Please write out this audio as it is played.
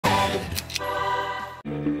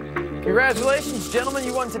Congratulations, gentlemen.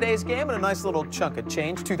 You won today's game and a nice little chunk of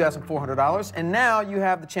change, $2,400. And now you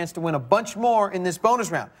have the chance to win a bunch more in this bonus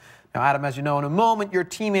round. Now, Adam, as you know, in a moment, your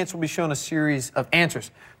teammates will be shown a series of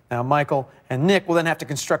answers. Now, Michael and Nick will then have to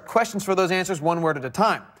construct questions for those answers one word at a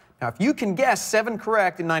time. Now, if you can guess 7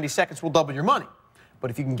 correct in 90 seconds, we'll double your money. But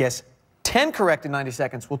if you can guess 10 correct in 90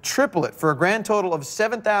 seconds, we'll triple it for a grand total of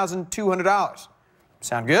 $7,200.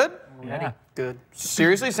 Sound good? Yeah. Good.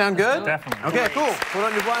 Seriously, sound good? Definitely. Okay, cool. Put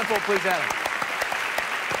on your blindfold, please, Adam.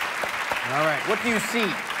 All right, what do you see?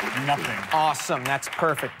 Nothing. Awesome, that's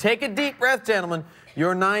perfect. Take a deep breath, gentlemen.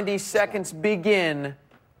 Your 90 seconds begin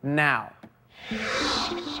now.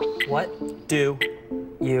 What do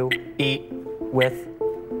you eat with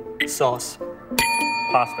sauce?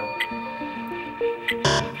 Pasta.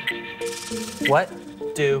 What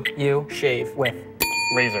do you Shave. with?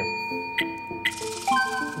 Razor.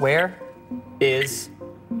 Where Is.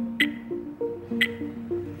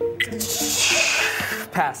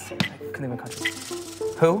 pass? I couldn't even catch it.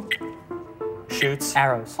 Who Shoots.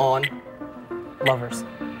 arrows? On. Lovers.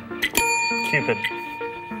 Cupid.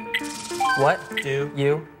 What Do.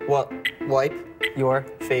 you What? Wipe. your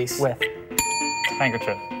Face. with?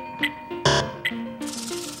 Handkerchief.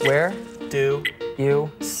 Where Do.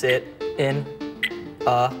 you Sit. in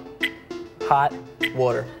A. hot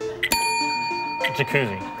Water.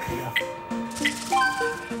 Jacuzzi.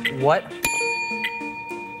 what?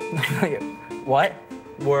 What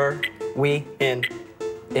Were. we In.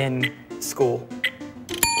 in School.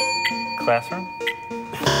 Classroom.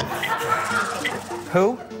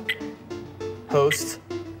 who Host.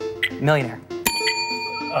 millionaire?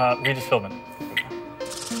 Regis Philbin.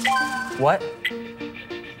 What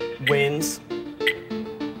Wins.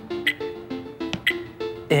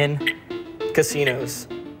 in Casinos.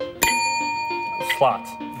 Slots.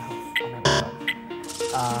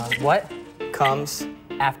 what Comes.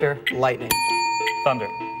 after? Lightning. Thunder.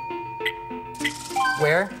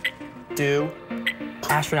 Where Do.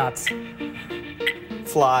 astronauts?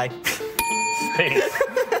 Fly. Space.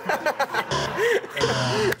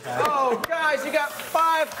 Oh, guys, you got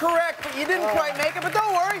 5 correct, but you didn't quite make it. But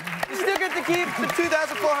don't worry, you still get to keep the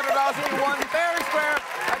 $2,400 that you won fair and square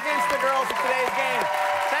against the girls of today's game.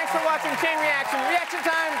 Thanks for watching Chain Reaction. Reaction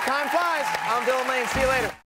time. Time flies. I'm Dylan Lane. See you later.